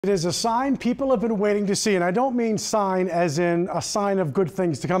It is a sign people have been waiting to see, and I don't mean sign as in a sign of good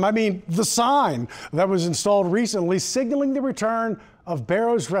things to come. I mean the sign that was installed recently signaling the return of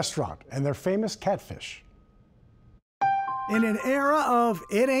Barrow's restaurant and their famous Catfish. In an era of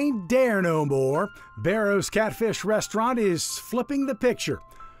it ain't dare no more, Barrow's Catfish restaurant is flipping the picture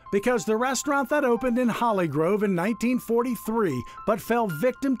because the restaurant that opened in Hollygrove in 1943 but fell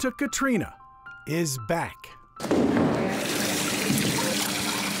victim to Katrina is back.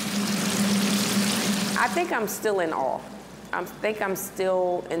 I think I'm still in awe. I think I'm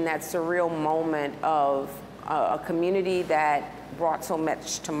still in that surreal moment of a community that brought so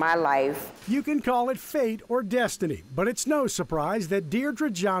much to my life. You can call it fate or destiny, but it's no surprise that Deirdre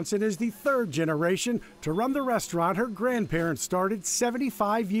Johnson is the third generation to run the restaurant her grandparents started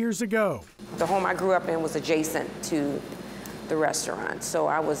 75 years ago. The home I grew up in was adjacent to the restaurant, so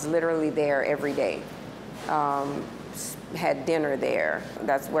I was literally there every day. Had dinner there.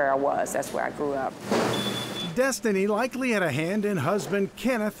 That's where I was. That's where I grew up. Destiny likely had a hand in husband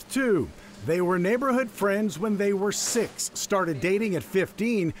Kenneth, too. They were neighborhood friends when they were 6, started dating at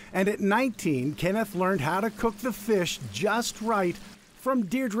 15, and at 19, Kenneth learned how to cook the fish just right from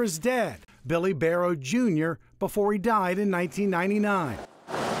Deirdre's dad, Billy Barrow Jr., before he died in 1999.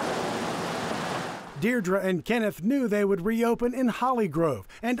 Deirdre and Kenneth knew they would reopen in Hollygrove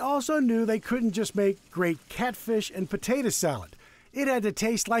and also knew they couldn't just make great catfish and potato salad. It had to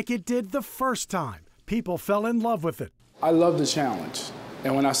taste like it did the first time. People fell in love with it. I love the challenge.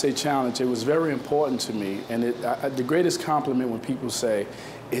 And when I say challenge, it was very important to me. And the greatest compliment when people say,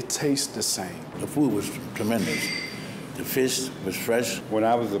 it tastes the same. The food was tremendous. The fish was fresh. When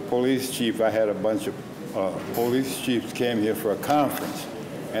I was a police chief, I had a bunch of police chiefs came here for a conference.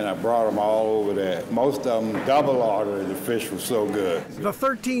 And I brought them all over there. Most of them double ordered, the fish was so good. The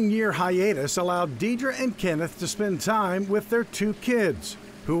 13-year hiatus allowed Deirdre and Kenneth to spend time with their 2 kids,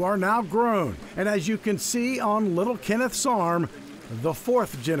 who are now grown. And as you can see on little Kenneth's arm, the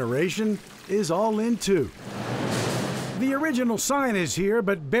 4th generation is all in too. The original sign is here,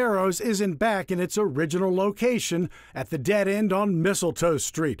 but Barrow's isn't back in its original location at the dead end on Mistletoe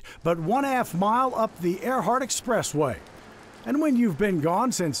Street, but 1/2 mile up the Earhart Expressway. And when you've been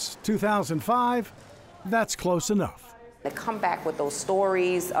gone since 2005, that's close enough. They come back with those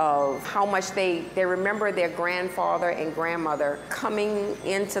stories of how much they remember their grandfather and grandmother coming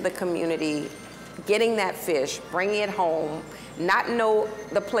into the community, getting that fish, bringing it home, not know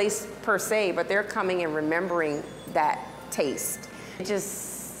the place per se, but they're coming and remembering that taste. It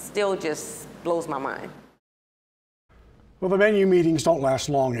still blows my mind. Well, the menu meetings don't last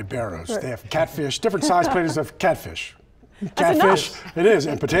long at Barrow's. They have catfish, different size plates of catfish. Catfish, it is,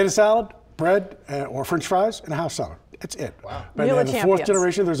 and potato salad, bread, or French fries, and a house salad. That's it. Wow. But the 4th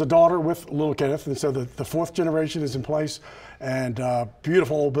generation, there's a daughter with little Kenneth, and so the 4th generation is in place, and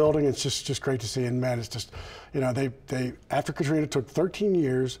beautiful old building. It's just great to see, and man, it's just, you know, they after Katrina took 13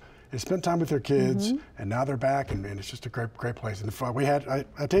 years, they spent time with their kids, and now they're back, and it's just a great place. And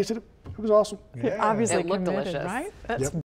I tasted it. It was awesome. Yeah. Obviously, it looked committed, delicious, right? Yep.